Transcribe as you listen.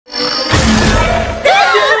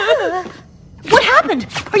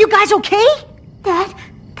guys okay?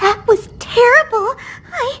 That was terrible.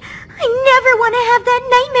 I never want to have that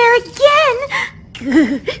nightmare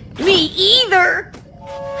again. Me either.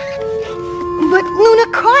 But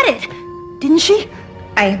Luna caught it, didn't she?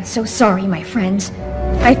 I am so sorry, my friends.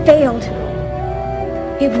 I failed.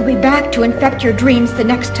 It will be back to infect your dreams the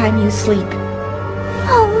next time you sleep.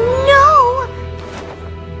 Oh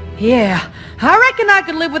no! Yeah, I reckon I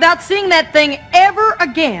could live without seeing that thing ever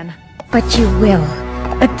again. But you will.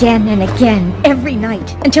 Again and again, every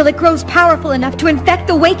night, until it grows powerful enough to infect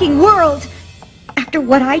the waking world. After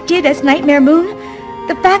what I did as Nightmare Moon,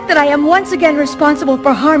 the fact that I am once again responsible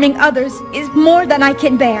for harming others is more than I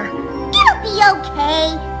can bear. It'll be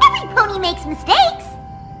okay. Every pony makes mistakes.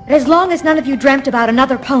 As long as none of you dreamt about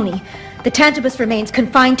another pony, the Tantabus remains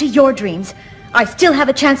confined to your dreams. I still have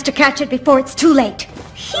a chance to catch it before it's too late.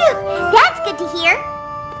 Phew, that's good to hear.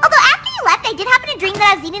 Although after you left, I did happen to dream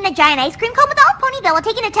that I was eating a giant ice cream cone with all of Ponyville while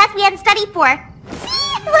taking a test we hadn't studied for.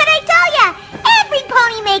 See? What'd I tell ya? Every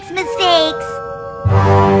pony makes mistakes.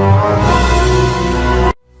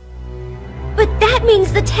 But that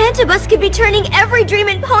means the Tantabus could be turning every dream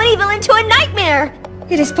in Ponyville into a nightmare!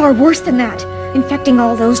 It is far worse than that. Infecting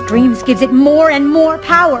all those dreams gives it more and more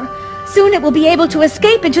power. Soon it will be able to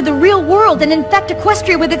escape into the real world and infect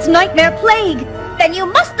Equestria with its nightmare plague. Then you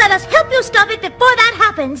must let us help you stop it before that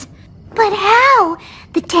happens! But how?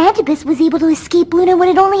 The Tantabus was able to escape Luna when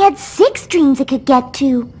it only had 6 dreams it could get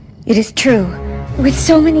to. It is true. With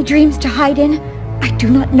so many dreams to hide in, I do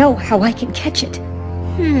not know how I can catch it.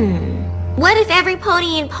 What if every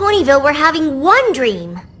pony in Ponyville were having one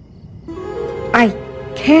dream? I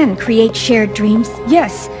can create shared dreams,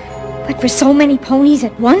 yes. But for so many ponies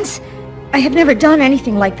at once, I have never done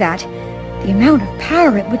anything like that. The amount of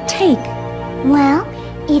power it would take. Well,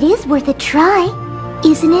 it is worth a try,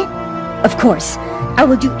 isn't it? Of course. I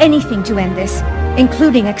will do anything to end this,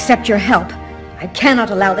 including accept your help. I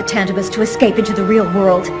cannot allow the Tantabus to escape into the real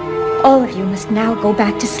world. All of you must now go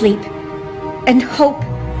back to sleep and hope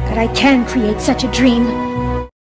that I can create such a dream.